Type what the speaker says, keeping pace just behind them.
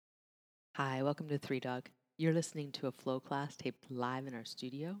Hi, welcome to Three Dog. You're listening to a flow class taped live in our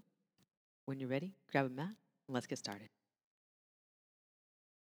studio. When you're ready, grab a mat and let's get started.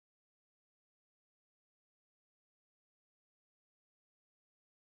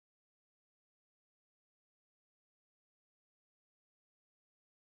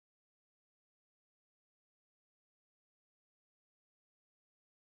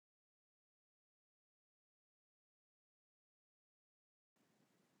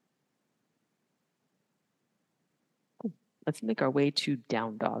 Let's make our way to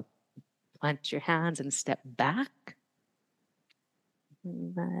down dog. Plant your hands and step back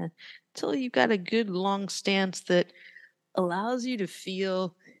until you've got a good long stance that allows you to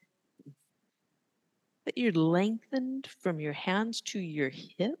feel that you're lengthened from your hands to your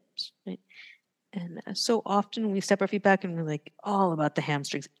hips. Right? And so often we step our feet back and we're like all about the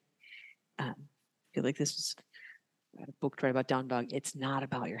hamstrings. I feel like this is a book to write about down dog. It's not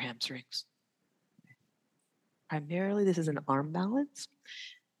about your hamstrings. Primarily, this is an arm balance.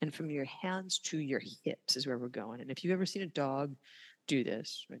 And from your hands to your hips is where we're going. And if you've ever seen a dog do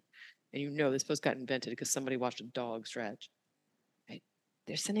this, right, and you know this pose got invented because somebody watched a dog stretch, right?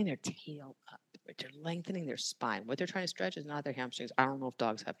 They're sending their tail up, right? They're lengthening their spine. What they're trying to stretch is not their hamstrings. I don't know if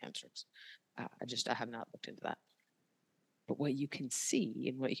dogs have hamstrings. I have not looked into that. But what you can see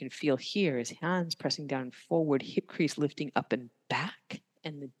and what you can feel here is hands pressing down forward, hip crease lifting up and back,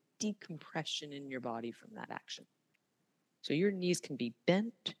 and the decompression in your body from that action. So your knees can be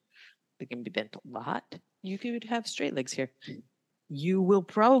bent. They can be bent a lot. You could have straight legs here. You will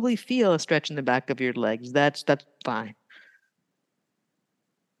probably feel a stretch in the back of your legs. That's fine.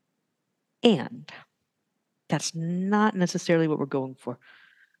 And that's not necessarily what we're going for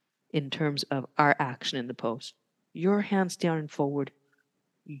in terms of our action in the pose. Your hands down and forward,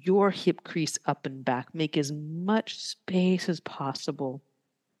 your hip crease up and back. Make as much space as possible.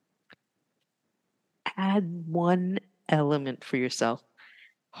 Add one element for yourself.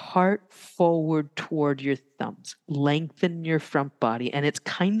 Heart forward toward your thumbs. Lengthen your front body. And it's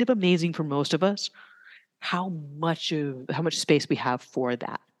kind of amazing for most of us how much space we have for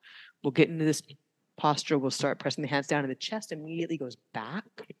that. We'll get into this posture. We'll start pressing the hands down, and the chest immediately goes back.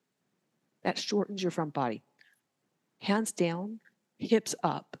 That shortens your front body. Hands down, hips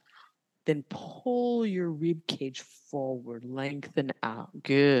up. Then pull your rib cage forward, lengthen out.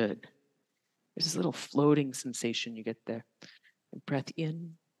 Good. There's this little floating sensation you get there. And breath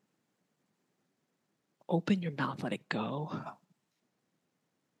in. Open your mouth, let it go.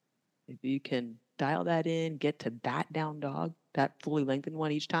 If you can dial that in, get to that down dog, that fully lengthened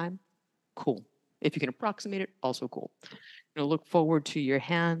one each time, cool. If you can approximate it, also cool. Look forward to your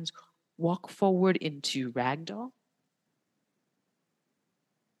hands, walk forward into ragdoll.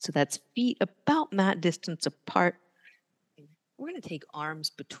 So that's feet about mat distance apart. We're going to take arms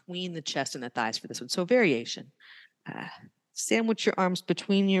between the chest and the thighs for this one. So variation. Sandwich your arms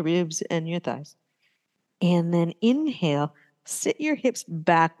between your ribs and your thighs. And then inhale, sit your hips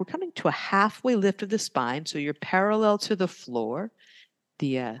back. We're coming to a halfway lift of the spine. So you're parallel to the floor.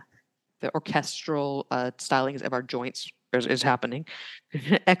 The orchestral stylings of our joints is happening.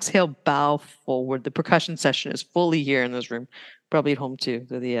 Exhale, bow forward. The percussion session is fully here in this room, probably at home too.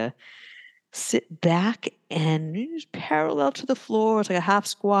 So the sit back and just parallel to the floor. It's like a half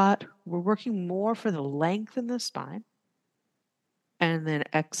squat. We're working more for the length in the spine. And then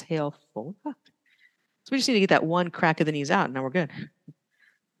exhale, fold up. So we just need to get that one crack of the knees out. Now we're good.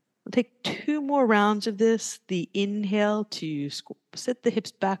 We'll take 2 more rounds of this. The inhale to sit the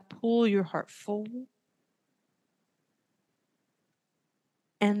hips back, pull your heart forward.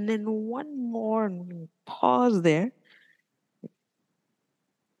 And then one more, and pause there.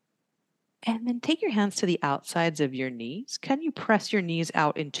 And then take your hands to the outsides of your knees. Can you press your knees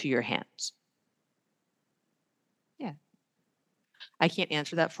out into your hands? Yeah. I can't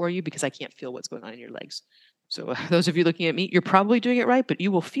answer that for you because I can't feel what's going on in your legs. So those of you looking at me, you're probably doing it right, but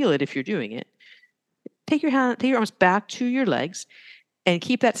you will feel it if you're doing it. Take your arms back to your legs and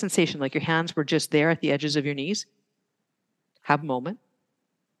keep that sensation like your hands were just there at the edges of your knees. Have a moment.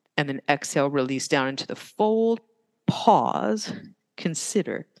 And then exhale, release down into the fold. Pause.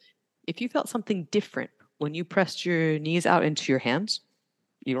 Consider. If you felt something different when you pressed your knees out into your hands,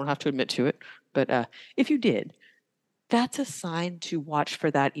 you don't have to admit to it, but if you did, that's a sign to watch for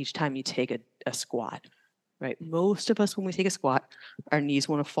that each time you take a squat, right? Most of us, when we take a squat, our knees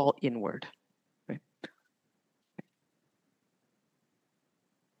want to fall inward, right?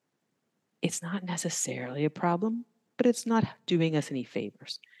 It's not necessarily a problem, but it's not doing us any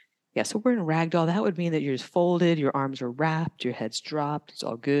favors. Yeah, so we're in ragdoll. That would mean that you're just folded, your arms are wrapped, your head's dropped. It's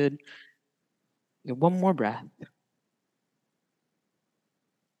all good. One more breath.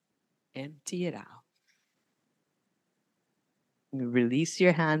 Empty it out. Release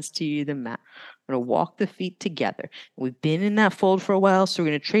your hands to the mat. We're going to walk the feet together. We've been in that fold for a while, so we're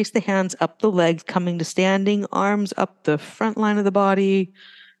going to trace the hands up the legs, coming to standing, arms up the front line of the body,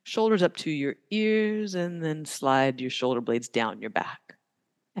 shoulders up to your ears, and then slide your shoulder blades down your back.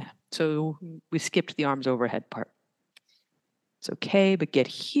 Yeah. So we skipped the arms overhead part. It's okay, but get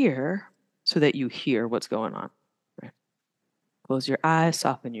here so that you hear what's going on. Right? Close your eyes,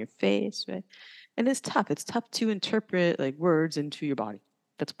 soften your face, right? And it's tough. It's tough to interpret like words into your body.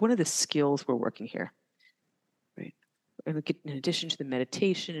 That's one of the skills we're working here. Right? And in addition to the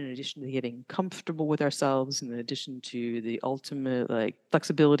meditation, in addition to getting comfortable with ourselves, in addition to the ultimate like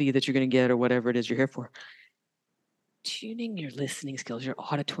flexibility that you're going to get or whatever it is you're here for, tuning your listening skills, your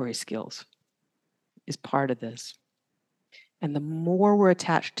auditory skills is part of this. And the more we're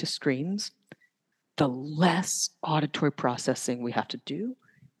attached to screens, the less auditory processing we have to do.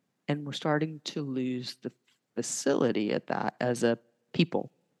 And we're starting to lose the facility at that as a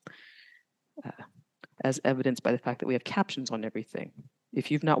people, as evidenced by the fact that we have captions on everything. If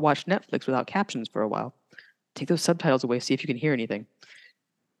you've not watched Netflix without captions for a while, take those subtitles away, see if you can hear anything.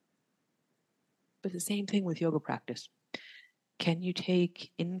 But the same thing with yoga practice. Can you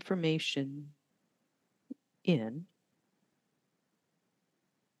take information in,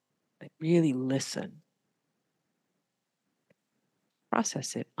 like really listen,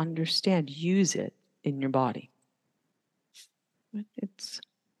 process it, understand, use it in your body? It's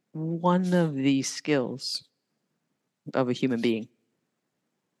one of the skills of a human being.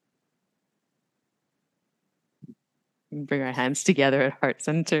 Bring our hands together at heart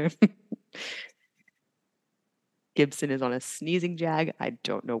center. Gibson is on a sneezing jag. I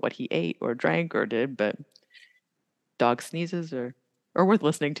don't know what he ate or drank or did, but dog sneezes are worth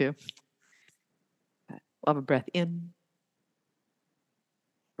listening to. We'll have a breath in,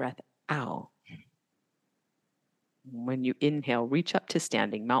 breath out. When you inhale, reach up to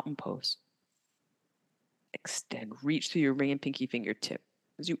standing mountain pose. Extend, reach through your ring and pinky fingertip.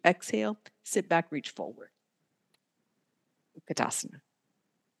 As you exhale, sit back, reach forward. Utkatasana.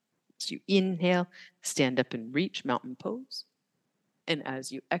 As you inhale, stand up and reach, mountain pose. And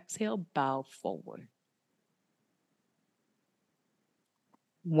as you exhale, bow forward.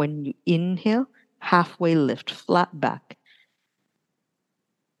 When you inhale, halfway lift, flat back.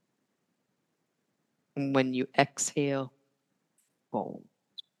 And when you exhale, fold.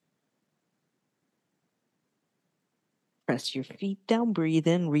 Press your feet down, breathe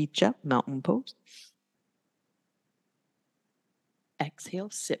in, reach up, mountain pose. Exhale,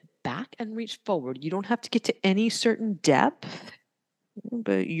 sit back and reach forward. You don't have to get to any certain depth,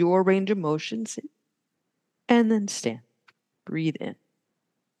 but your range of motion. Sit. And then stand. Breathe in.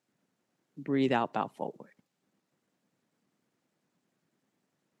 Breathe out, bow forward.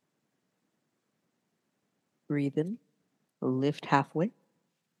 Breathe in, lift halfway.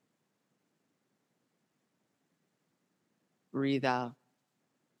 Breathe out,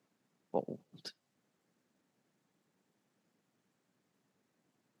 fold.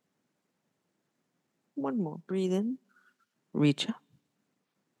 One more. Breathe in, reach up.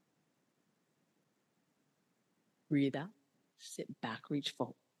 Breathe out, sit back, reach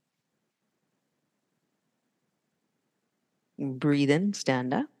forward. Breathe in,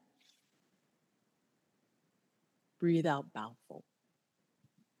 stand up. Breathe out, bow forward.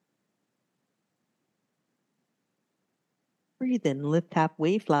 Breathe in, lift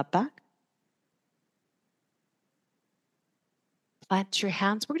halfway, flat back. Plant your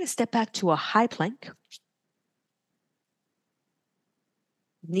hands. We're going to step back to a high plank.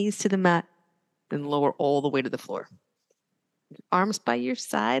 Knees to the mat, then lower all the way to the floor. Arms by your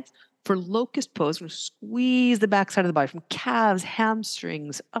sides. For locust pose, we're going to squeeze the back side of the body from calves,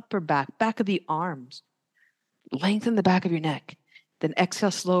 hamstrings, upper back, back of the arms. Lengthen the back of your neck. Then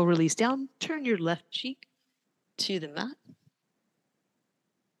exhale, slow release down. Turn your left cheek to the mat.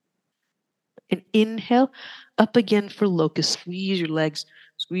 And inhale, up again for locust. Squeeze your legs,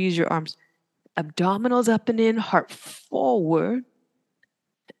 squeeze your arms. Abdominals up and in, heart forward.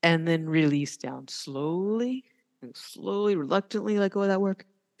 And then release down slowly and slowly, reluctantly let go of that work.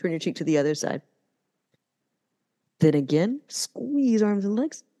 Turn your cheek to the other side. Then again, squeeze arms and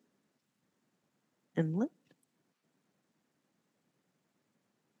legs. And lift.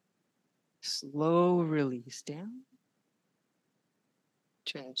 Slow release down.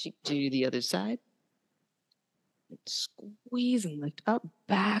 Turn the cheek to the other side. And squeeze and lift up,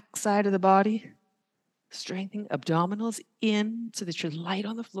 back side of the body. Strengthening abdominals in so that you're light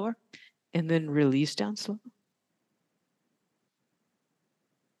on the floor. And then release down slow.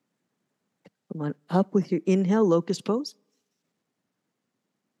 Come on up with your inhale, locust pose.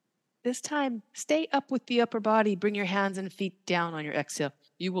 This time, stay up with the upper body. Bring your hands and feet down on your exhale.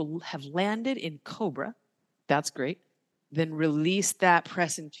 You will have landed in cobra. That's great. Then release that,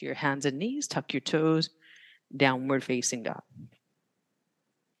 press into your hands and knees, tuck your toes, downward facing dog.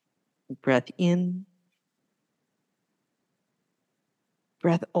 Breath in.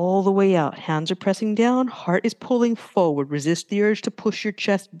 Breath all the way out. Hands are pressing down. Heart is pulling forward. Resist the urge to push your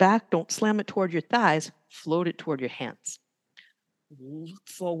chest back. Don't slam it toward your thighs. Float it toward your hands. Look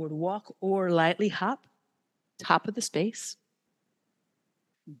forward, walk or lightly hop. Top of the space.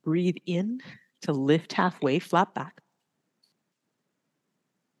 Breathe in to lift halfway, flat back.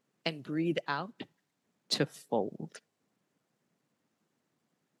 And breathe out to fold.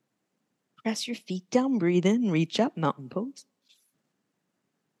 Press your feet down, breathe in, reach up, mountain pose.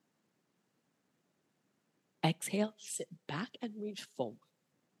 Exhale, sit back and reach forward.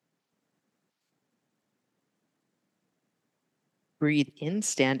 Breathe in,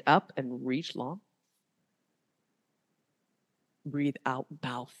 stand up and reach long. Breathe out,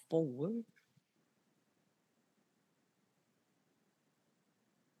 bow forward.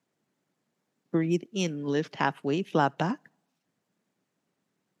 Breathe in, lift halfway, flat back.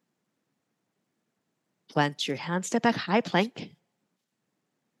 Plant your hands, step back, high plank.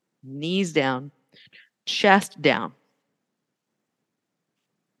 Knees down, chest down.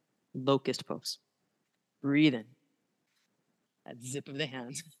 Locust pose. Breathe in. That zip of the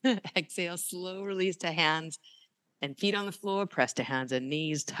hands. Exhale, slow release to hands and feet on the floor. Press to hands and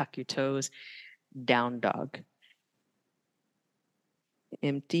knees. Tuck your toes. Down dog.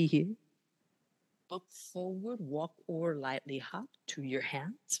 Empty here. Look forward, walk or lightly hop to your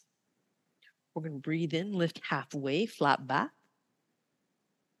hands. We're going to breathe in, lift halfway, flat back.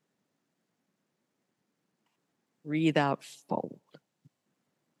 Breathe out, fold.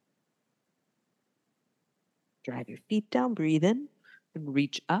 Drive your feet down, breathe in, and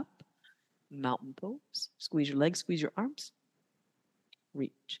reach up. Mountain pose. Squeeze your legs, squeeze your arms.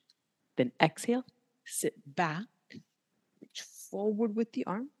 Reach. Then exhale, sit back, reach forward with the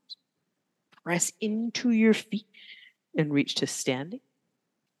arms. Press into your feet and reach to standing.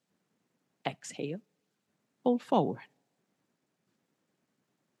 Exhale, fold forward.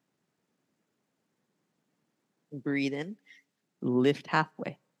 Breathe in, lift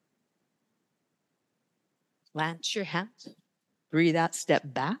halfway. Plant your hands. Breathe out, step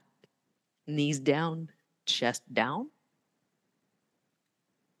back. Knees down, chest down.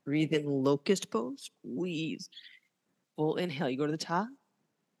 Breathe in, locust pose. Squeeze. Full inhale. You go to the top.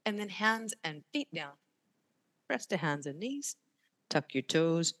 And then hands and feet down. Press to hands and knees. Tuck your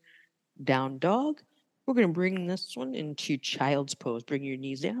toes. Down dog. We're going to bring this one into child's pose. Bring your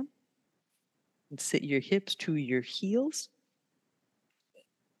knees down. And sit your hips to your heels.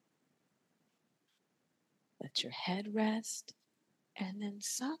 Let your head rest. And then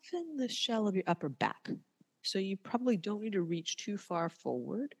soften the shell of your upper back. So you probably don't need to reach too far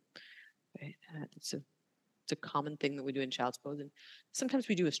forward. Right? It's a common thing that we do in child's pose. And sometimes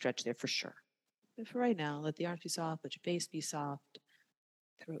we do a stretch there for sure. But for right now, let the arms be soft, let your face be soft,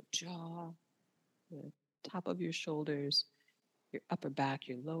 throat, jaw, the top of your shoulders, your upper back,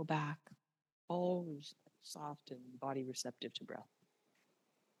 your low back, all soft and body receptive to breath.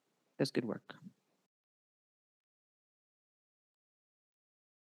 That's good work.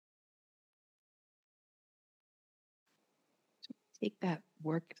 So take that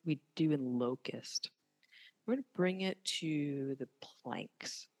work we do in locust. We're going to bring it to the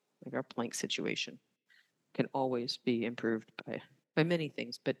planks, like our plank situation. Can always be improved by many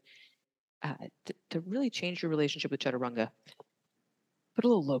things, but to really change your relationship with chaturanga, put a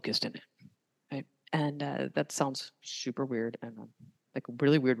little locust in it, right? And that sounds super weird and like a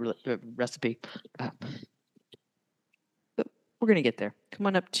really weird recipe. But we're going to get there. Come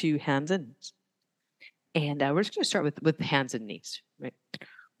on up to hands and knees. And we're just going to start with hands and knees, right?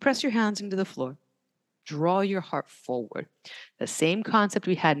 Press your hands into the floor. Draw your heart forward. The same concept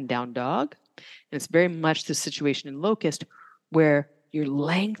we had in down dog. And it's very much the situation in locust where you're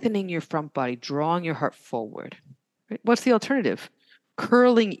lengthening your front body, drawing your heart forward. Right? What's the alternative?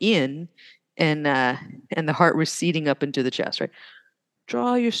 Curling in and the heart receding up into the chest, right?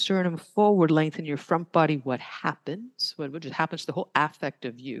 Draw your sternum forward, lengthen your front body. What happens? What just happens to the whole affect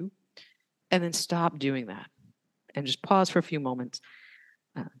of you? And then stop doing that. And just pause for a few moments.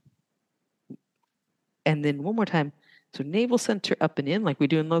 And then one more time. So navel center up and in like we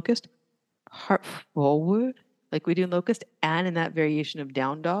do in locust. Heart forward like we do in locust, and in that variation of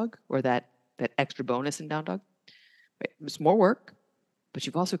down dog, or that extra bonus in down dog. Right? It's more work, but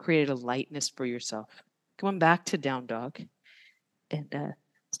you've also created a lightness for yourself. Come on back to down dog. And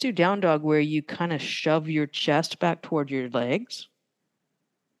let's do down dog where you kind of shove your chest back toward your legs.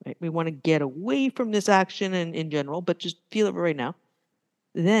 Right? We want to get away from this action in general, but just feel it right now.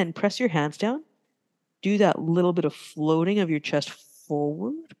 Then press your hands down. Do that little bit of floating of your chest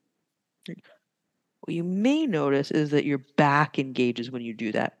forward. What you may notice is that your back engages when you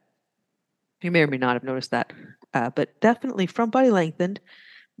do that. You may or may not have noticed that, but definitely front body lengthened,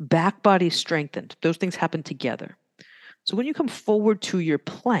 back body strengthened. Those things happen together. So when you come forward to your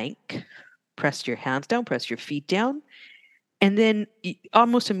plank, press your hands down, press your feet down, and then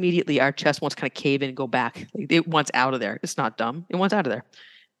almost immediately our chest wants to kind of cave in and go back. It wants out of there. It's not dumb. It wants out of there.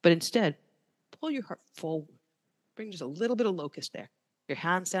 But instead, pull your heart forward. Bring just a little bit of locust there. Your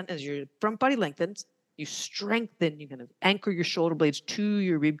hands down as your front body lengthens. You strengthen. You kind of anchor your shoulder blades to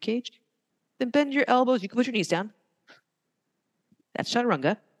your rib cage. Then bend your elbows. You can put your knees down. That's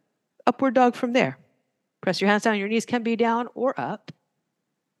chaturanga. Upward dog from there. Press your hands down. Your knees can be down or up.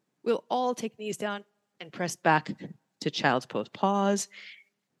 We'll all take knees down and press back to child's pose. Pause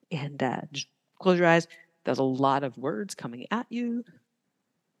and just close your eyes. There's a lot of words coming at you.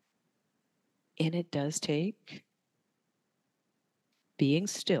 And it does take being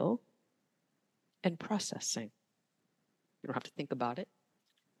still and processing. You don't have to think about it.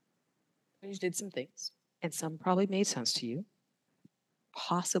 I just did some things, and some probably made sense to you.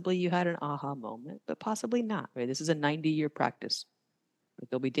 Possibly you had an aha moment, but possibly not. Right? This is a 90-year practice.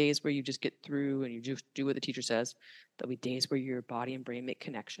 There'll be days where you just get through and you just do what the teacher says. There'll be days where your body and brain make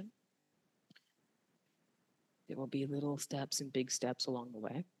connection. There will be little steps and big steps along the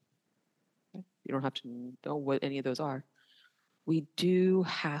way. You don't have to know what any of those are. We do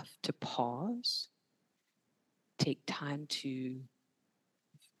have to pause, take time to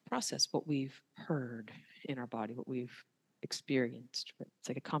process what we've heard in our body, what we've experienced. Right? It's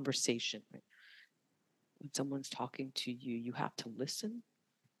like a conversation. Right? When someone's talking to you, you have to listen,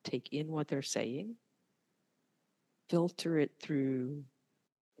 take in what they're saying, filter it through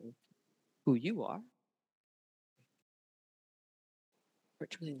who you are, for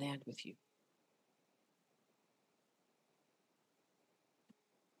it to really land with you.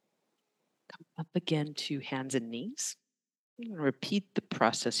 Come up again to hands and knees. I'm going to repeat the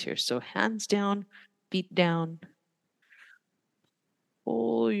process here. So hands down, feet down.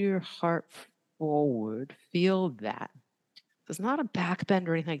 Pull your heart forward. Feel that. It's not a back bend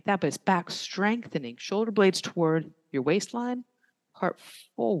or anything like that, but it's back strengthening. Shoulder blades toward your waistline, heart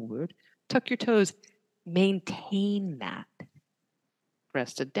forward. Tuck your toes. Maintain that.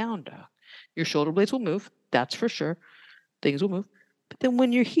 Press to down dog. Your shoulder blades will move. That's for sure. Things will move. But then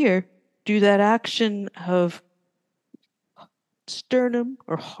when you're here, do that action of sternum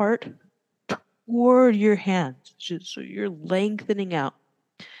or heart toward your hands. So you're lengthening out.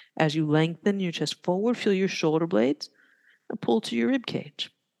 As you lengthen your chest forward, feel your shoulder blades and pull to your rib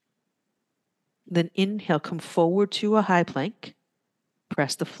cage. Then inhale, come forward to a high plank.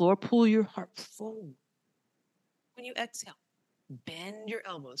 Press the floor, pull your heart forward. When you exhale, bend your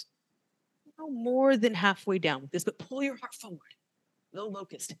elbows. No more than halfway down with this, but pull your heart forward. Low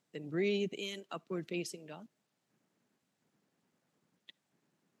locust. Then breathe in, upward facing dog.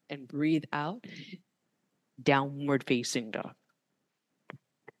 And breathe out, downward facing dog.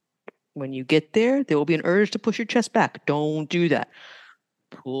 When you get there, there will be an urge to push your chest back. Don't do that.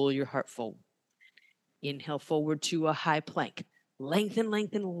 Pull your heart forward. Inhale forward to a high plank. Lengthen,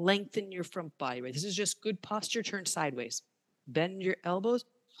 lengthen, lengthen your front body. Right? This is just good posture. Turn sideways. Bend your elbows,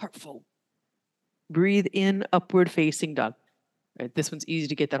 heart forward. Breathe in, upward facing dog. Right? This one's easy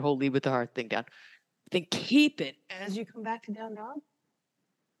to get that whole lead with the heart thing down. Then keep it as you come back to down dog.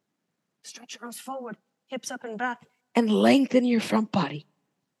 Stretch your arms forward, hips up and back, and lengthen your front body.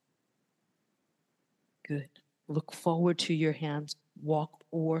 Good. Look forward to your hands. Walk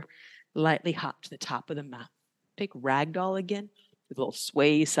or lightly hop to the top of the mat. Take ragdoll again with a little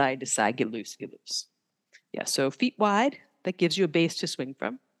sway side to side. Get loose, get loose. Yeah, so feet wide. That gives you a base to swing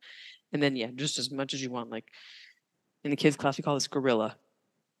from. And then, yeah, just as much as you want. Like in the kids' class, we call this gorilla.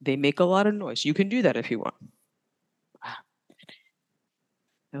 They make a lot of noise. You can do that if you want.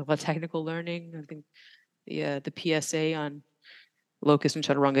 About technical learning, I think the PSA on locust and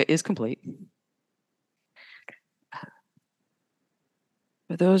chaturanga is complete.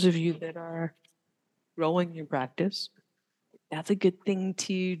 For those of you that are growing your practice, that's a good thing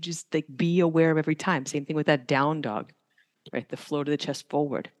to just like be aware of every time. Same thing with that down dog, right? The flow to the chest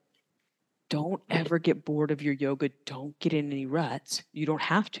forward. Don't ever get bored of your yoga. Don't get in any ruts. You don't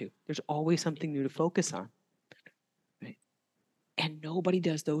have to. There's always something new to focus on. Right? And nobody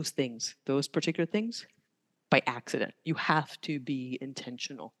does those things, those particular things, by accident. You have to be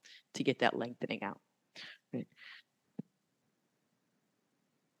intentional to get that lengthening out. Right?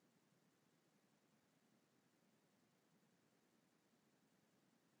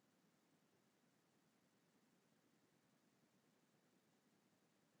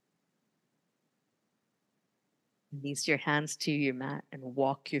 Release your hands to your mat and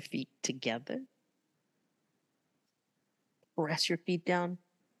walk your feet together. Press your feet down.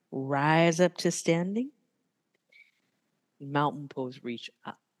 Rise up to standing. Mountain pose, reach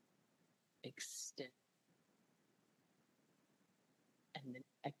up. Extend. And then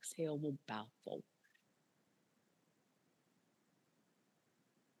exhale, we'll bow forward.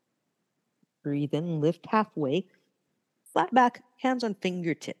 Breathe in, lift halfway. Flat back, hands on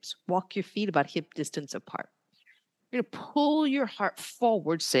fingertips. Walk your feet about hip distance apart. You're going to pull your heart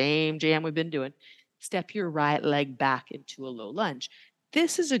forward, same jam we've been doing. Step your right leg back into a low lunge.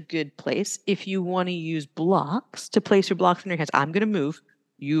 This is a good place if you want to use blocks to place your blocks in your hands. I'm going to move.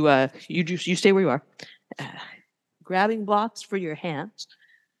 You stay where you are. Grabbing blocks for your hands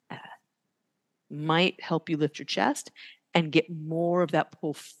might help you lift your chest and get more of that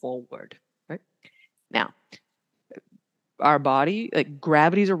pull forward. Right now, our body, like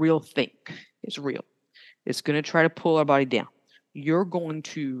gravity, is a real thing. It's real. It's going to try to pull our body down. You're going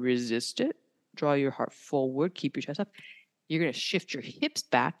to resist it. Draw your heart forward. Keep your chest up. You're going to shift your hips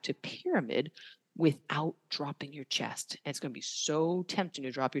back to pyramid without dropping your chest. And it's going to be so tempting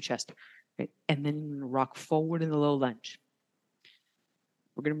to drop your chest. Right? And then rock forward in the low lunge.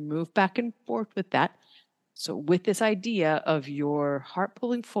 We're going to move back and forth with that. So with this idea of your heart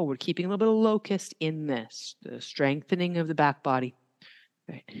pulling forward, keeping a little bit of locust in this, the strengthening of the back body,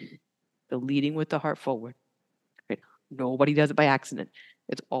 right? The leading with the heart forward. Right? Nobody does it by accident.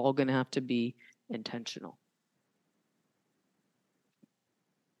 It's all going to have to be intentional.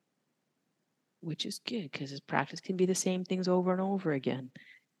 Which is good because his practice can be the same things over and over again.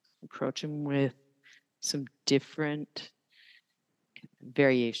 Approach him with some different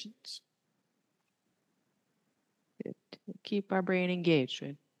variations. Keep our brain engaged,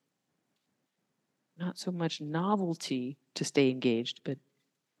 right? Not so much novelty to stay engaged, but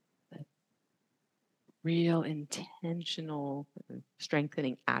real intentional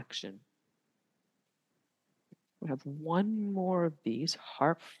strengthening action. We have one more of these.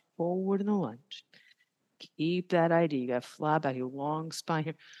 Heart forward in the lunge. Keep that idea. You got flat back, your long spine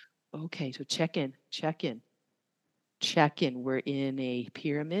here. Okay, so check in. We're in a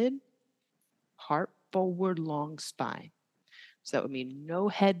pyramid. Heart forward, long spine. So that would mean no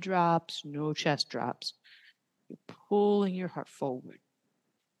head drops, no chest drops. You're pulling your heart forward.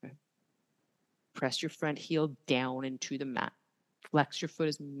 Okay. Press your front heel down into the mat. Flex your foot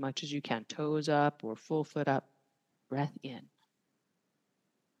as much as you can. Toes up or full foot up. Breath in.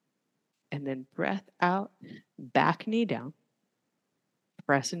 And then breath out. Back knee down.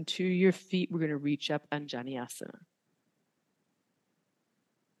 Press into your feet. We're going to reach up Anjaneyasana.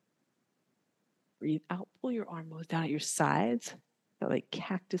 Breathe out. Pull your arms down at your sides. Like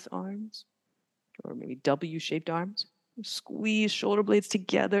cactus arms. Or maybe W-shaped arms. Squeeze shoulder blades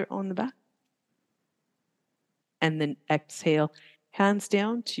together on the back. And then exhale, hands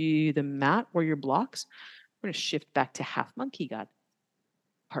down to the mat or your blocks. We're going to shift back to half monkey god.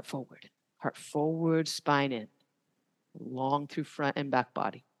 Heart forward, spine in. Long through front and back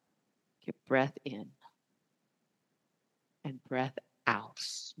body. Get breath in. And breath out.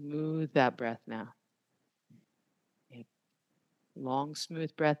 Smooth that breath now. Long,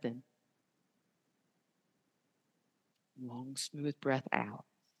 smooth breath in. Long, smooth breath out.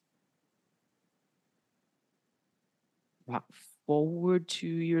 Rock forward to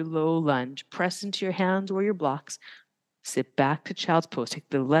your low lunge. Press into your hands or your blocks. Sit back to child's pose. Take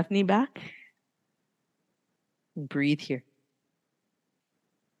the left knee back. And breathe here.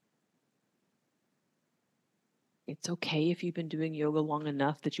 It's okay if you've been doing yoga long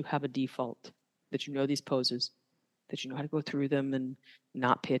enough that you have a default, that you know these poses, that you know how to go through them and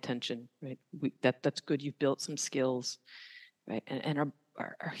not pay attention, right? That's good. You've built some skills, right? And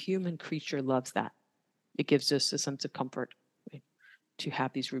our human creature loves that. It gives us a sense of comfort, right? To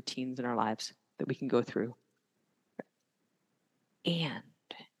have these routines in our lives that we can go through. And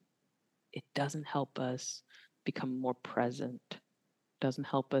it doesn't help us become more present, doesn't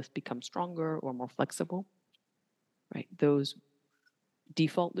help us become stronger or more flexible, right? Those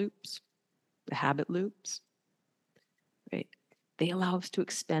default loops, the habit loops, right? They allow us to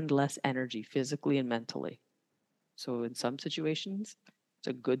expend less energy physically and mentally. So in some situations, it's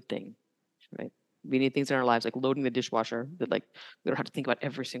a good thing, right? We need things in our lives like loading the dishwasher that like we don't have to think about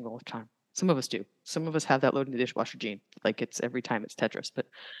every single time. Some of us do. Some of us have that loading the dishwasher gene. Like it's every time it's Tetris. But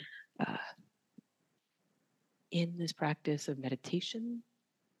in this practice of meditation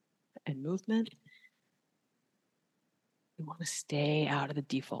and movement, we want to stay out of the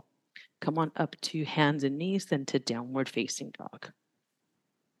default. Come on up to hands and knees, then to downward facing dog.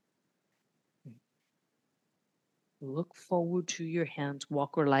 Look forward to your hands,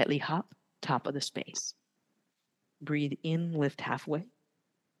 walk or lightly hop, top of the space. Breathe in, lift halfway.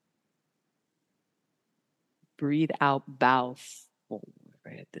 Breathe out, bow forward.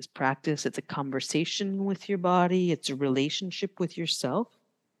 Right? This practice, it's a conversation with your body. It's a relationship with yourself.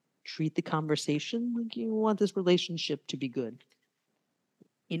 Treat the conversation like you want this relationship to be good.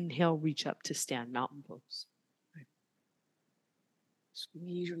 Inhale, reach up to stand, mountain pose. Right.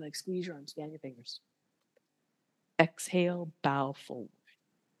 Squeeze your legs, squeeze your arms, scan your fingers. Exhale, bow forward.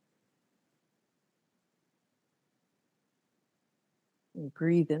 And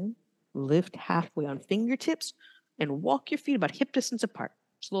breathe in, lift halfway on fingertips, and walk your feet about hip distance apart.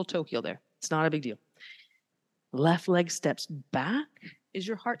 Just a little toe heel there. It's not a big deal. Left leg steps back. Is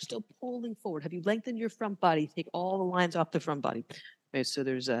your heart still pulling forward? Have you lengthened your front body? Take all the lines off the front body. Okay, so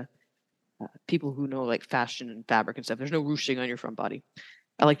there's people who know like fashion and fabric and stuff. There's no ruching on your front body.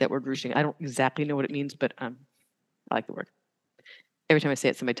 I like that word ruching. I don't exactly know what it means, but I like the word. Every time I say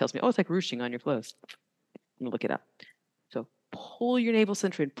it, somebody tells me, oh, it's like ruching on your clothes. I'm gonna look it up. So pull your navel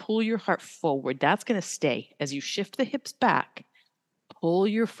center in, pull your heart forward. That's gonna stay. As you shift the hips back, pull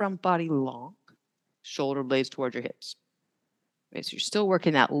your front body long, shoulder blades towards your hips. Okay, so you're still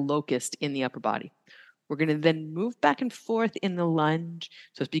working that locust in the upper body. We're going to then move back and forth in the lunge.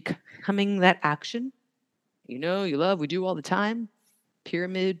 So it's becoming that action you know, you love, we do all the time.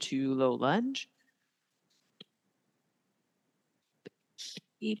 Pyramid to low lunge.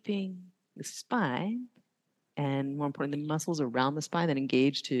 Keeping the spine and more importantly, the muscles around the spine that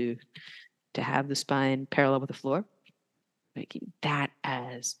engage to have the spine parallel with the floor. Making that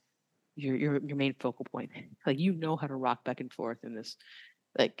as your main focal point. Like you know how to rock back and forth in this.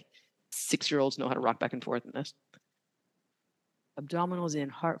 Like 6-year-olds know how to rock back and forth in this. Abdominals in,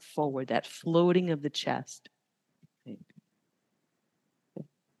 heart forward, that floating of the chest.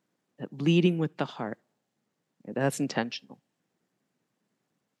 That leading with the heart. That's intentional.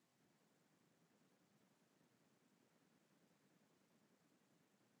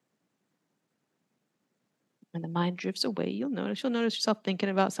 And the mind drifts away, you'll notice yourself thinking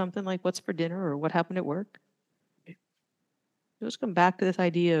about something like what's for dinner or what happened at work. You'll just come back to this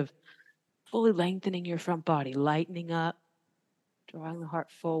idea of fully lengthening your front body, lightening up, drawing the heart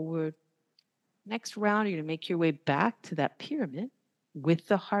forward. Next round, you're going to make your way back to that pyramid with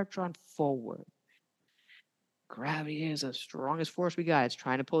the heart drawn forward. Gravity is the strongest force we got. It's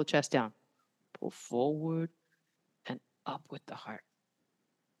trying to pull the chest down. Pull forward and up with the heart.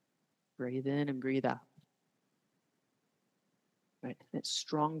 Breathe in and breathe out. Right. And it's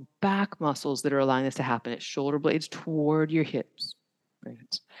strong back muscles that are allowing this to happen. It's shoulder blades toward your hips. Right.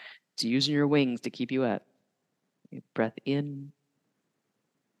 It's using your wings to keep you up. Breath in.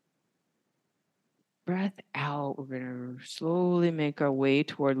 Breath out. We're going to slowly make our way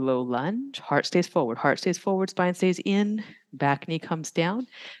toward low lunge. Heart stays forward. Heart stays forward. Spine stays in. Back knee comes down.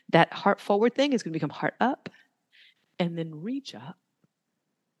 That heart forward thing is going to become heart up. And then reach up.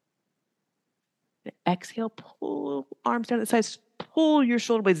 Exhale, pull arms down to the sides. Pull your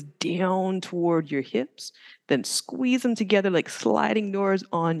shoulder blades down toward your hips. Then squeeze them together like sliding doors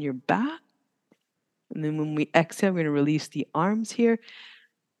on your back. And then when we exhale, we're going to release the arms here.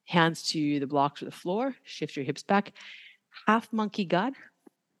 Hands to the blocks or the floor. Shift your hips back. Half monkey God.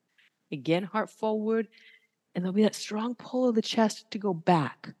 Again, heart forward. And there'll be that strong pull of the chest to go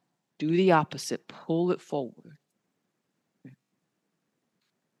back. Do the opposite. Pull it forward.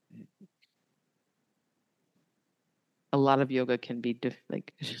 A lot of yoga can be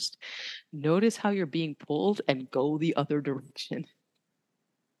like just notice how you're being pulled and go the other direction.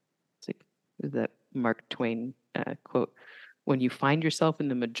 It's like that Mark Twain quote, when you find yourself in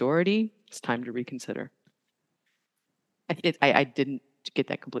the majority, it's time to reconsider. I didn't get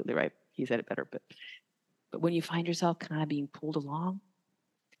that completely right. He said it better, but when you find yourself kind of being pulled along,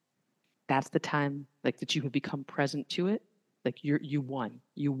 that's the time like that you have become present to it. Like you won.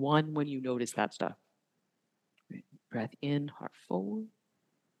 You won when you notice that stuff. Breath in, heart forward.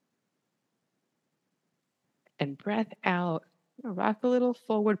 And breath out. Rock a little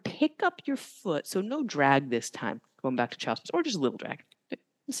forward. Pick up your foot. So no drag this time. Going back to child's pose, or just a little drag.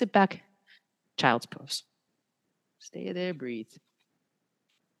 Sit back. Child's pose. Stay there. Breathe.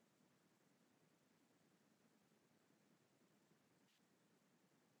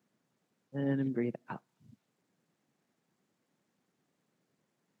 And then breathe out.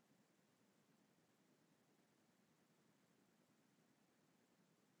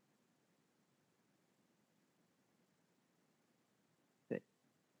 Good.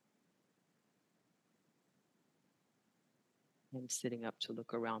 I'm sitting up to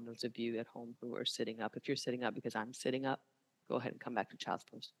look around. Those of you at home who are sitting up, if you're sitting up because I'm sitting up, go ahead and come back to child's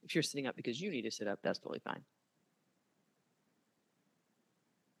pose. If you're sitting up because you need to sit up, that's totally fine.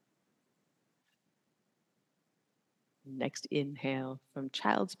 Next inhale from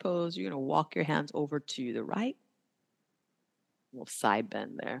child's pose, you're going to walk your hands over to the right. We'll side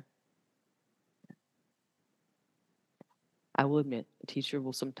bend there. I will admit, the teacher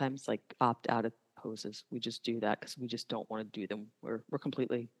will sometimes like opt out of poses. We just do that because we just don't want to do them. We're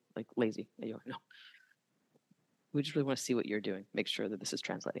completely like lazy. No. We just really want to see what you're doing. Make sure that this is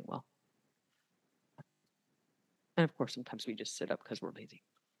translating well. And of course, sometimes we just sit up because we're lazy.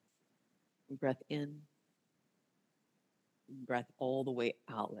 Breath in. Breath all the way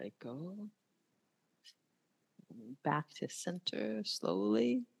out. Let it go. Back to center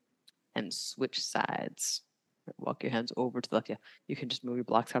slowly. And switch sides. Walk your hands over to the left. Yeah, you can just move your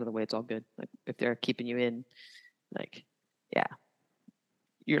blocks out of the way. It's all good. Like if they're keeping you in, like, yeah,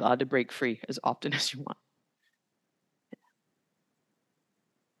 you're allowed to break free as often as you want.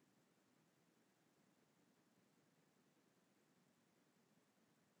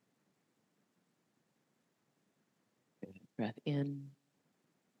 Breath in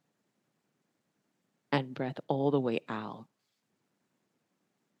and breath all the way out.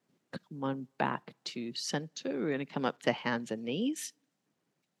 Come on back to center. We're going to come up to hands and knees.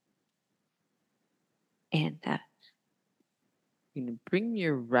 And you're going to bring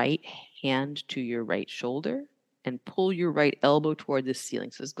your right hand to your right shoulder and pull your right elbow toward the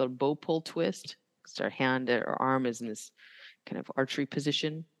ceiling. So it's called a bow pull twist. Because our hand or our arm is in this kind of archery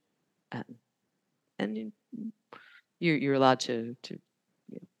position. And you're allowed to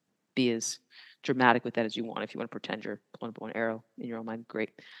be as dramatic with that as you want. If you want to pretend you're pulling up one arrow in your own mind,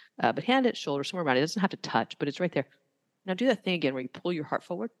 great. But hand at shoulder, somewhere around it. It doesn't have to touch, but it's right there. Now do that thing again where you pull your heart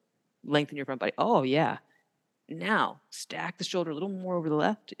forward, lengthen your front body. Oh, yeah. Now stack the shoulder a little more over the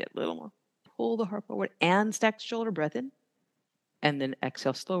left, a little more. Pull the heart forward and stack the shoulder, breath in. And then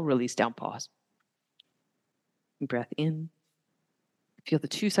exhale, slow release down, pause. Breath in. Feel the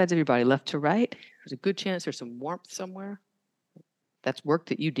two sides of your body, left to right. There's a good chance there's some warmth somewhere. That's work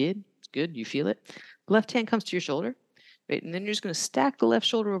that you did. It's good. You feel it. Left hand comes to your shoulder. Right? And then you're just going to stack the left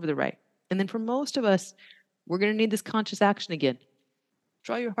shoulder over the right. And then for most of us, we're going to need this conscious action again.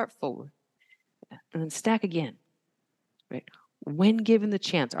 Draw your heart forward. And then stack again. Right? When given the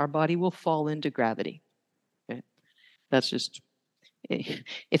chance, our body will fall into gravity. Right? That's just,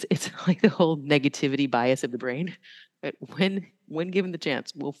 it's like the whole negativity bias of the brain. Right? When given the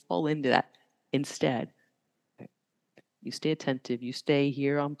chance, we'll fall into that instead. You stay attentive. You stay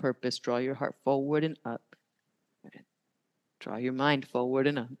here on purpose. Draw your heart forward and up. Draw your mind forward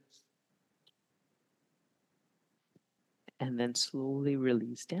and up. And then slowly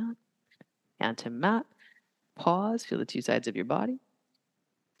release down. Hand to mat. Pause. Feel the two sides of your body.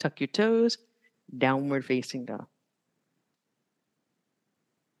 Tuck your toes. Downward facing dog.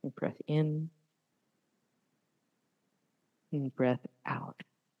 And breath in. And breath out.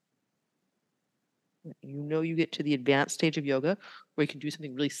 You know you get to the advanced stage of yoga where you can do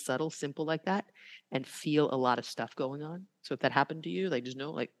something really subtle, simple like that and feel a lot of stuff going on. So if that happened to you, like just know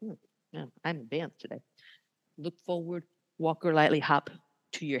like, yeah, I'm advanced today. Look forward, walk or lightly hop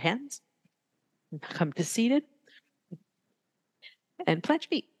to your hands. Come to seated and plant your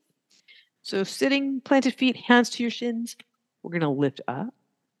feet. So sitting, planted feet, hands to your shins. We're going to lift up.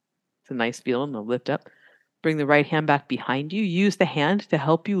 It's a nice feeling to lift up. Bring the right hand back behind you. Use the hand to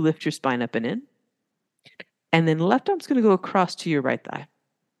help you lift your spine up and in. And then left arm's going to go across to your right thigh.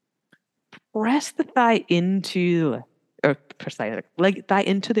 Press the thigh into, or press thigh, leg, thigh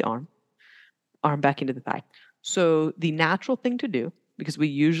into the arm back into the thigh. So the natural thing to do, because we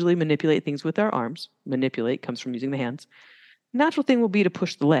usually manipulate things with our arms, manipulate comes from using the hands. Natural thing will be to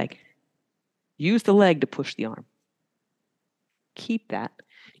push the leg. Use the leg to push the arm. Keep that.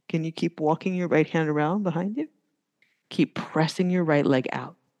 Can you keep walking your right hand around behind you? Keep pressing your right leg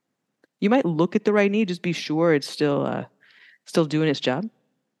out. You might look at the right knee, just be sure it's still doing its job.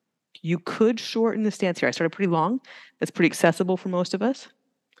 You could shorten the stance here. I started pretty long. That's pretty accessible for most of us,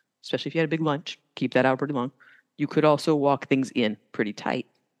 especially if you had a big lunch. Keep that out pretty long. You could also walk things in pretty tight.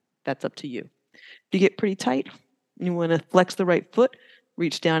 That's up to you. If you get pretty tight, you want to flex the right foot,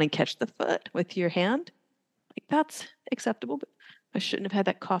 reach down and catch the foot with your hand. Like that's acceptable, but I shouldn't have had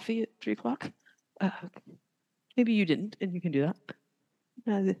that coffee at 3 o'clock. Maybe you didn't, and you can do that.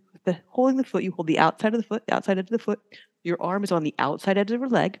 Holding the foot, you hold the outside of the foot, the outside edge of the foot. Your arm is on the outside edge of your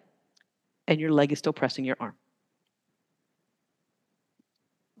leg, and your leg is still pressing your arm.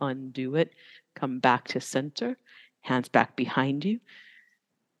 Undo it. Come back to center. Hands back behind you.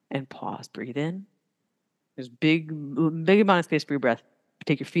 And pause. Breathe in. There's big amount of space for your breath.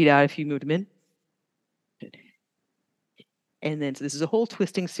 Take your feet out if you moved them in. Good. And then, so this is a whole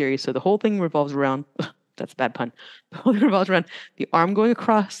twisting series. So the whole thing revolves around, that's a bad pun. The whole thing revolves around the arm going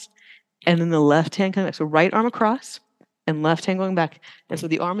across and then the left hand coming back. So right arm across, and left hand going back. And so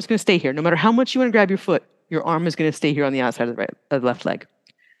the arm is going to stay here. No matter how much you want to grab your foot, your arm is going to stay here on the outside of the left leg.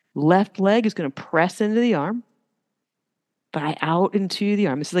 Left leg is going to press into the arm, thigh out into the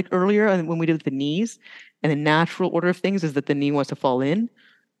arm. This is like earlier when we did the knees, and the natural order of things is that the knee wants to fall in.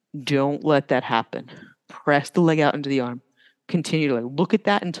 Don't let that happen. Press the leg out into the arm. Continue to look at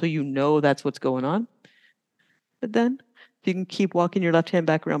that until you know that's what's going on. But then, if you can keep walking your left hand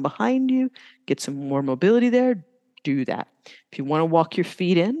back around behind you, get some more mobility there, do that. If you want to walk your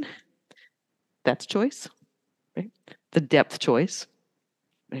feet in, that's choice, right? The depth choice,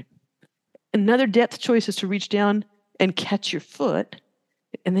 right? Another depth choice is to reach down and catch your foot.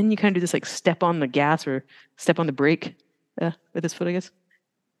 And then you kind of do this like step on the gas or step on the brake with this foot, I guess.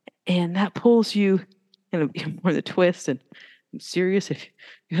 And that pulls you kind of more the twist. And I'm serious, if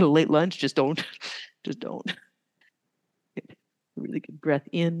you had a late lunch, just don't. Just don't. Really good breath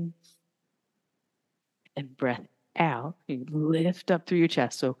in and breath out. You lift up through your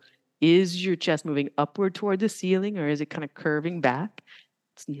chest. So is your chest moving upward toward the ceiling, or is it kind of curving back?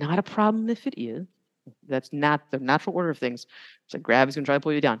 It's not a problem if it is. That's not the natural order of things. So gravity's going to try to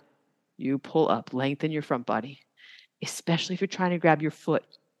pull you down. You pull up, lengthen your front body, especially if you're trying to grab your foot.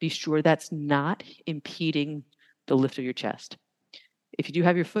 Be sure that's not impeding the lift of your chest. If you do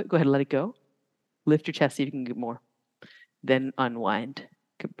have your foot, go ahead and let it go. Lift your chest, see if you can get more. Then unwind.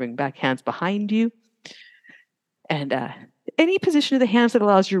 Bring back hands behind you. And any position of the hands that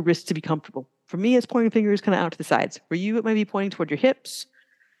allows your wrists to be comfortable. For me, it's pointing fingers kind of out to the sides. For you, it might be pointing toward your hips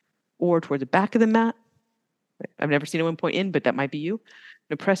or toward the back of the mat. I've never seen anyone point in, but that might be you.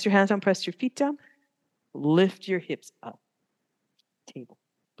 Now press your hands down, press your feet down. Lift your hips up. Table.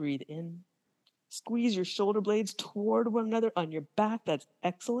 Breathe in. Squeeze your shoulder blades toward one another on your back. That's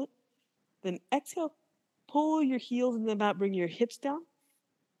excellent. Then exhale. Pull your heels into the mat. Bring your hips down.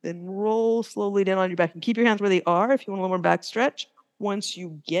 Then roll slowly down on your back. And keep your hands where they are if you want a little more back stretch. Once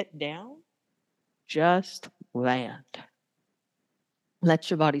you get down, just land. Let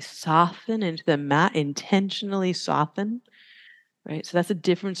your body soften into the mat. Intentionally soften. Right? So that's the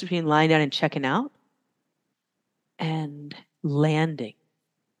difference between lying down and checking out and landing.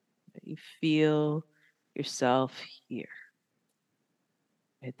 You feel yourself here.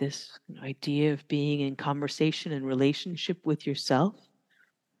 Right? This idea of being in conversation and relationship with yourself.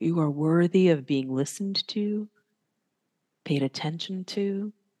 You are worthy of being listened to, paid attention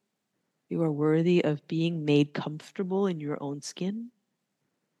to. You are worthy of being made comfortable in your own skin.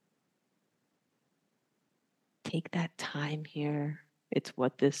 Take that time here. It's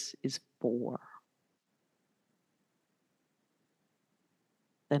what this is for.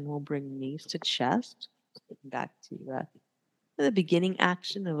 Then we'll bring knees to chest. Back to the beginning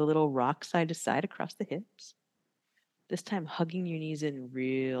action of a little rock side to side across the hips. This time hugging your knees in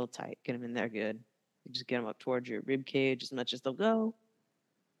real tight. Get them in there good. Just get them up towards your rib cage as much as they'll go.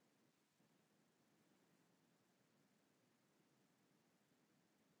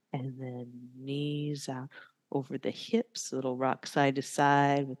 And then knees out over the hips, a little rock side to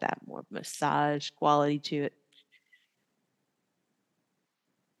side with that more massage quality to it.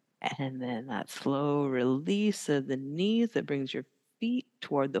 And then that slow release of the knees that brings your feet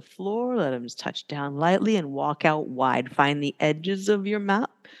toward the floor. Let them just touch down lightly and walk out wide. Find the edges of your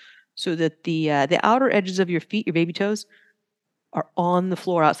mat so that the outer edges of your feet, your baby toes, are on the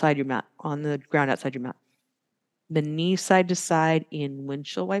floor outside your mat, on the ground outside your mat. The knees side to side in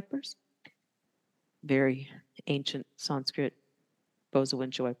windshield wipers. Very ancient Sanskrit bows of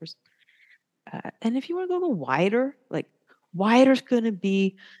windshield wipers. And if you want to go a little wider, like wider is going to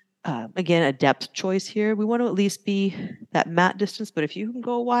be, again, a depth choice here. We want to at least be that mat distance, but if you can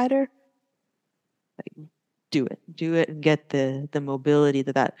go wider, like, do it. Do it and get the mobility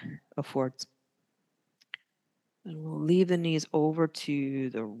that affords. And we'll leave the knees over to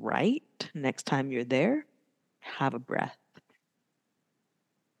the right. Next time you're there, have a breath.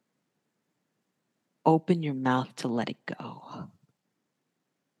 Open your mouth to let it go.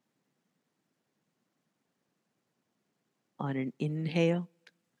 On an inhale,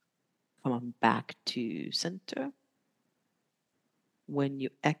 come on back to center. When you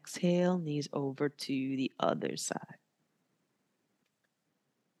exhale, knees over to the other side.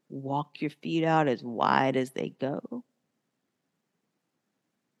 Walk your feet out as wide as they go.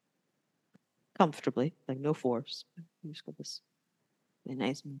 Comfortably, like no force. You just got this a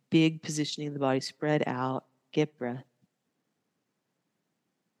nice big positioning of the body, spread out, get breath.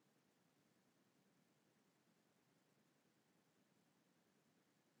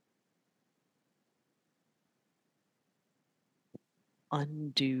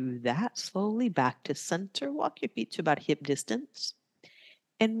 Undo that slowly back to center. Walk your feet to about hip distance.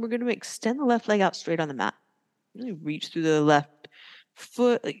 And we're going to extend the left leg out straight on the mat. Really reach through the left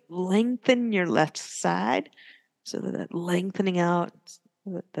foot, like lengthen your left side so that lengthening out,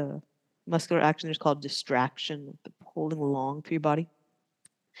 the muscular action is called distraction, the pulling along through your body.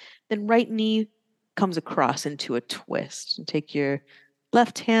 Then right knee comes across into a twist. And take your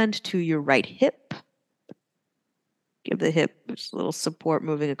left hand to your right hip. Give the hip just a little support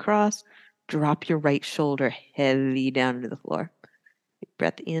moving across. Drop your right shoulder heavy down into the floor.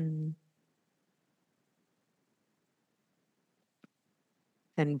 Breath in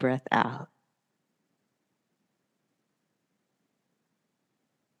and breath out.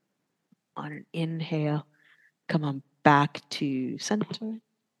 On an inhale, come on back to center.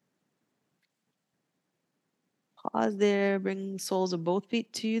 Pause there, bring soles of both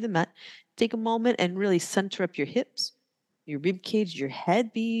feet to the mat. Take a moment and really center up your hips, your rib cage, your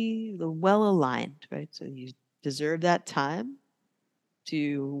head, be well aligned, right? So you deserve that time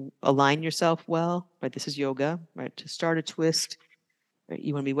to align yourself well, right? This is yoga, right? To start a twist, right?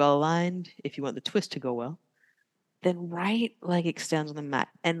 You want to be well aligned if you want the twist to go well. Then right leg extends on the mat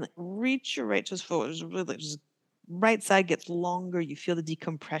and reach your right toes forward. Just right side gets longer. You feel the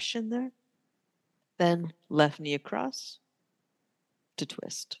decompression there. Then left knee across to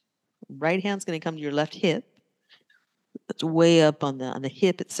twist. Right hand's going to come to your left hip. That's way up on the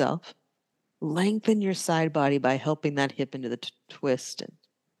hip itself. Lengthen your side body by helping that hip into the twist and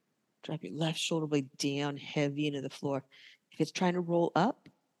drop your left shoulder blade down heavy into the floor. If it's trying to roll up,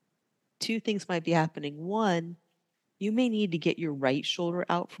 two things might be happening. One, you may need to get your right shoulder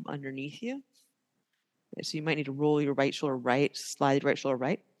out from underneath you. So you might need to roll your right shoulder right, slide the right shoulder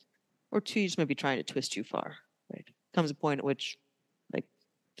right. Or two, you just might be trying to twist too far. Right? Comes a point at which like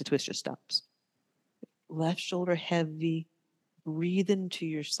the twist just stops. Left shoulder heavy. Breathe into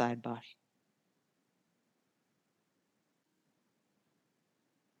your side body.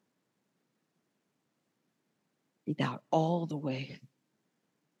 Breathe out all the way.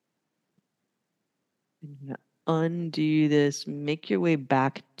 And undo this. Make your way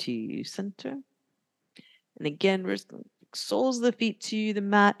back to center. And again, we're just going to soles of the feet to the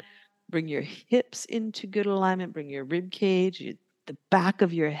mat. Bring your hips into good alignment. Bring your rib cage, the back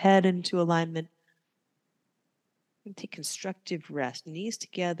of your head into alignment. And take constructive rest. Knees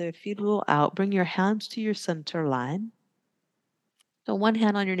together, feet a little out. Bring your hands to your center line. So one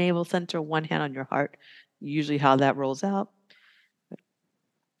hand on your navel center, one hand on your heart. Usually how that rolls out.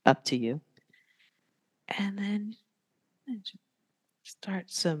 Up to you. And then start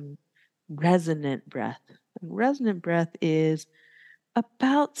some resonant breath. And resonant breath is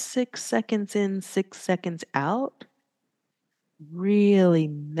about 6 seconds in, 6 seconds out. Really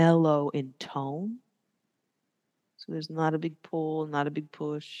mellow in tone. So there's not a big pull, not a big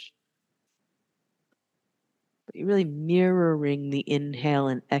push. But you're really mirroring the inhale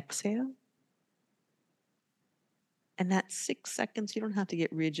and exhale. And that 6 seconds, you don't have to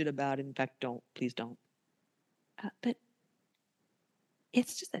get rigid about it. In fact, don't. Please don't. But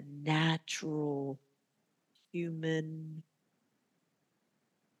it's just a natural human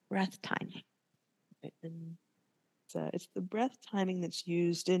breath timing. And it's the breath timing that's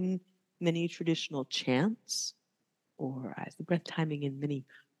used in many traditional chants, or as the breath timing in many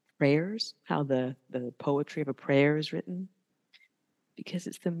prayers, how the poetry of a prayer is written, because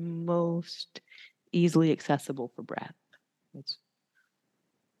it's the most easily accessible for breath. It's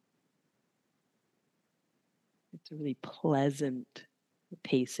a really pleasant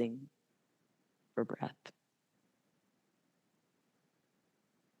pacing for breath.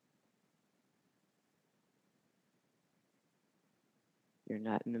 You're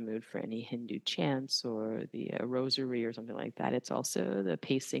not in the mood for any Hindu chants or the rosary or something like that. It's also the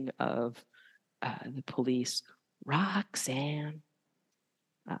pacing of the police, Roxanne.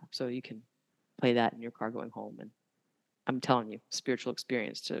 So you can play that in your car going home. And I'm telling you, spiritual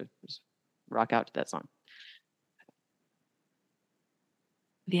experience to just rock out to that song.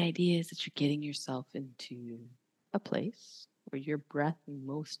 The idea is that you're getting yourself into a place where your breath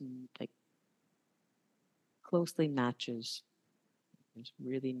most closely matches this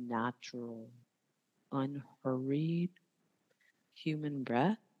really natural, unhurried human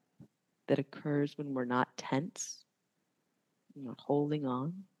breath that occurs when we're not tense, we're not holding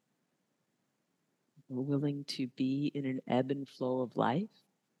on. We're willing to be in an ebb and flow of life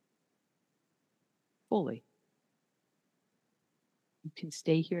fully. You can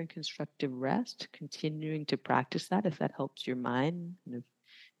stay here in constructive rest, continuing to practice that if that helps your mind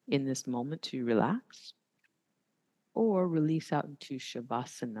in this moment to relax. Or release out into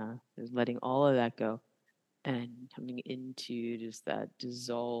Shavasana, is letting all of that go and coming into just that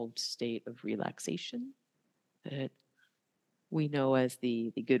dissolved state of relaxation that we know as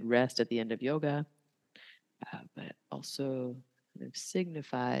the good rest at the end of yoga. but also kind of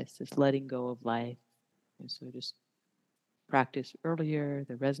signifies this letting go of life. And so just practice earlier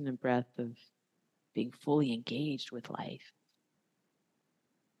the resonant breath of being fully engaged with life.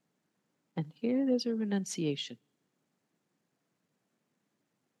 And here there's a renunciation.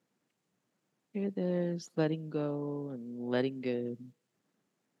 Here there's letting go and letting go.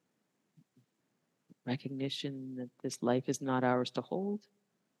 Recognition that this life is not ours to hold.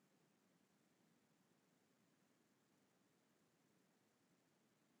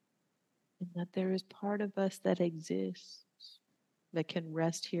 And that there is part of us that exists, that can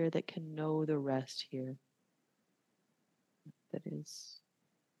rest here, that can know the rest here, that is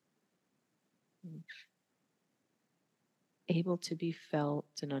able to be felt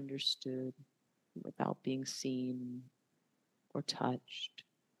and understood without being seen or touched.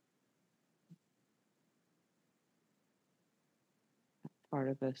 Part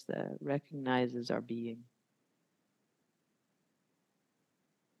of us that recognizes our being.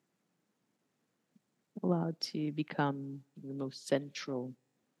 Allowed to become the most central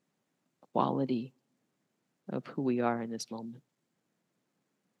quality of who we are in this moment.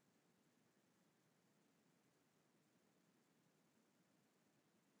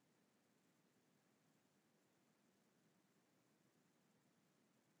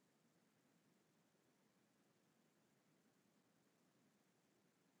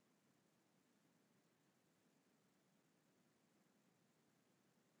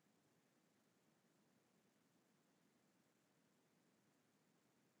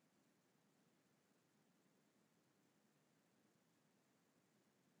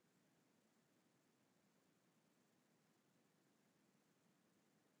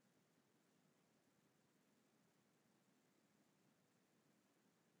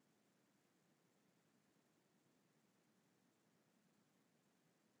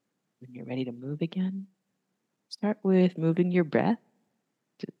 When you're ready to move again, start with moving your breath.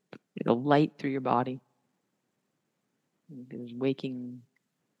 It'll light through your body. It's waking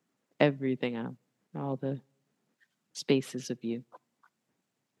everything up, all the spaces of you.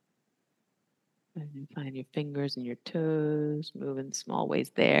 And you find your fingers and your toes moving small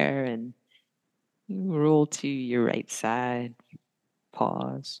ways there, and you roll to your right side.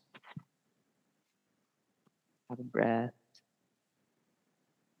 Pause. Have a breath.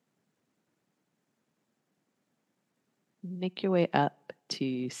 Make your way up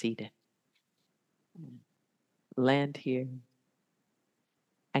to seated. Land here.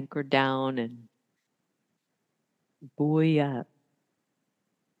 Anchor down and buoy up.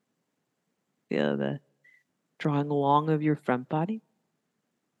 Feel the drawing along of your front body.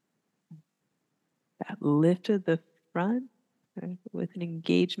 That lift of the front, right, with an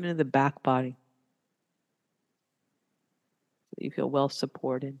engagement of the back body. So you feel well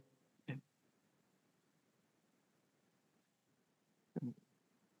supported.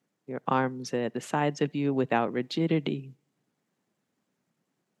 Your arms at the sides of you without rigidity.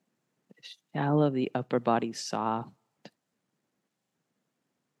 The shell of the upper body soft.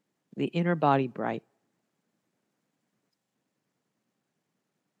 The inner body bright.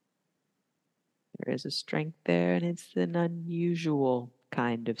 There is a strength there, and it's an unusual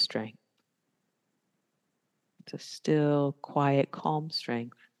kind of strength. It's a still, quiet, calm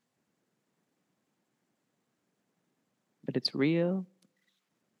strength. But it's real,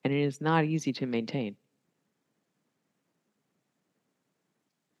 and it is not easy to maintain.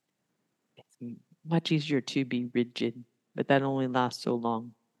 It's much easier to be rigid, but that only lasts so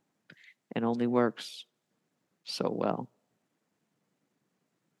long and only works so well.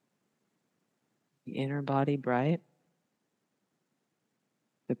 The inner body bright,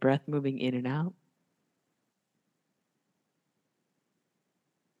 the breath moving in and out,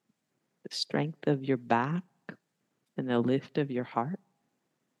 the strength of your back and the lift of your heart.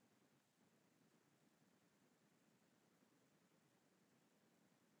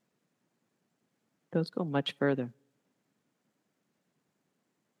 Those go much further.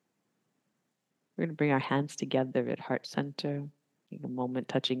 We're going to bring our hands together at heart center. Take a moment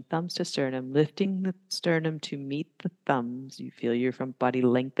touching thumbs to sternum, lifting the sternum to meet the thumbs. You feel your front body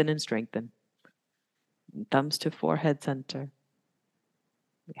lengthen and strengthen. And thumbs to forehead center.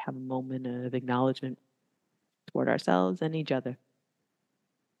 We have a moment of acknowledgement toward ourselves and each other.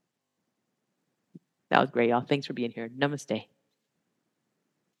 That was great, y'all. Thanks for being here. Namaste.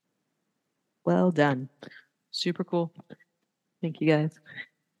 Well done. Super cool. Thank you, guys.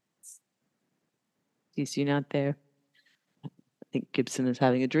 See you soon out there. I think Gibson is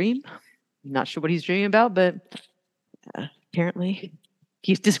having a dream. I'm not sure what he's dreaming about, but apparently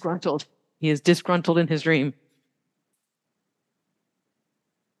he's disgruntled. He is disgruntled in his dream.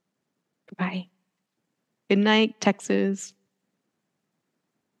 Bye. Good night, Texas.